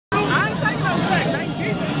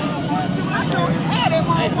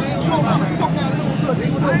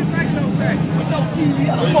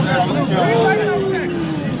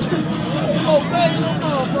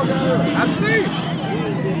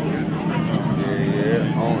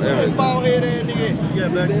Bald head ass nigga. Yeah,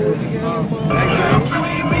 back there.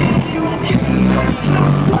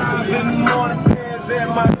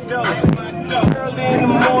 Early in the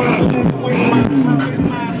morning, with my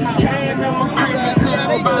came in my crib,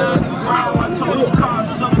 I told the car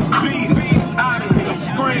something's beating. Out of here,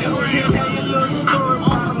 scream. Tell your little story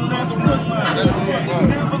about us, let's look.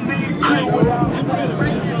 Never leave the crib without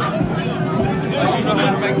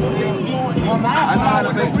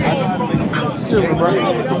excuse me, bro.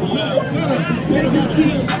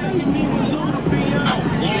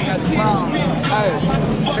 Hey,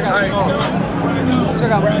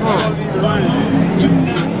 check out the phone.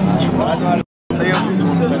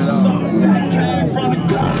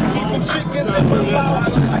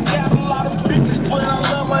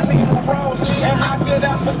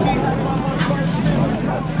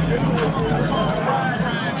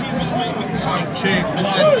 Check,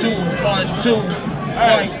 1, 2, 1, 2,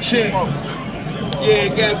 mic check. Yeah,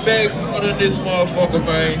 got back under this motherfucker,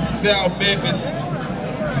 man. South Memphis.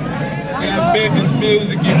 Got Memphis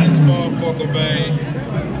music in this motherfucker, man.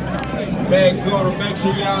 Back gutter, make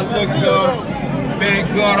sure y'all look up. Back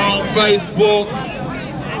gutter on Facebook.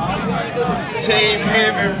 Team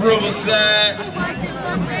Heavy Riverside.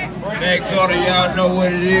 Back gutter, y'all know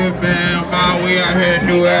what it is, man. Man, we out here in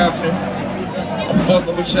New Albany. I'm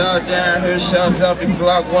fucking with y'all down here. Shouts out to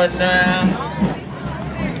Glock 19.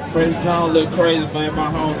 Crazy John look crazy, man.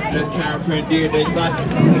 My home just came up here and did they thought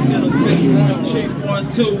Tennessee, one check, 1,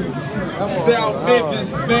 2. South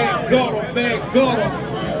Memphis, back gutter, back gutter.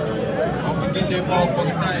 I'm gonna get that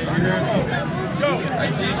motherfucking name, you hear me?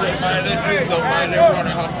 Hey DJ, man, let's do something, man. They're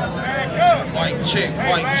running her. Mic check,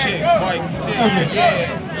 mic check, mic check.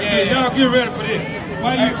 Yeah. Y'all get ready for this.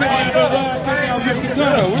 Why you taking out that ride? Take out Mr.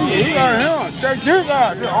 Gunner. We got him. Check this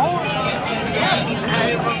out.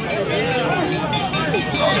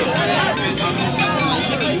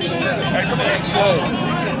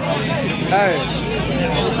 Hey,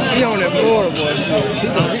 he on that Florida boy shit.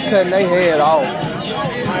 He cutting their head off.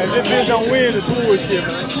 Alright, this bitch don't win the bullshit,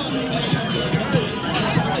 man.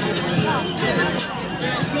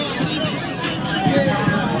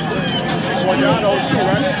 Forgiato shit,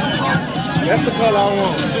 right? That's the color I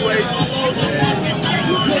want.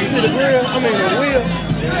 You see the grill? I mean the wheel.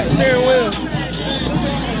 Steering wheel.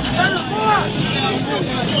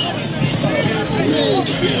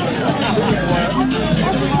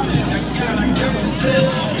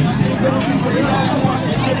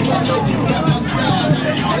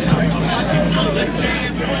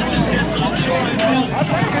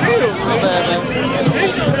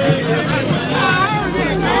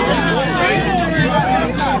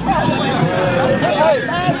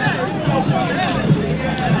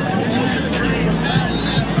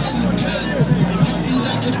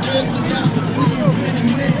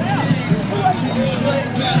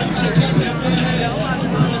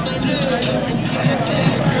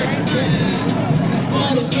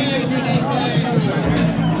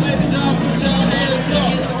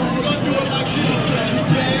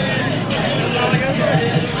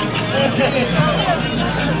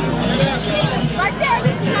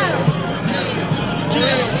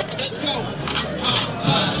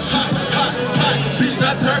 Bitch,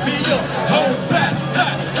 now turn me up. Hold fat.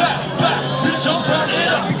 Bitch, I'm turning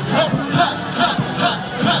up.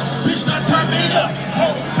 Bitch, now turn me up.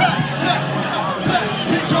 Hold fat.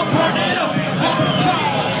 Bitch, I'm turning up.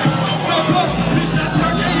 Bitch, now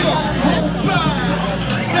turn me up. Hold fat.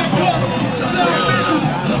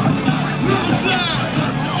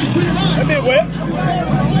 That bit wet.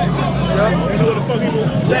 Yeah. You know what the fuck he was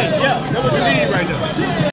saying? Yeah, that's what we need right now.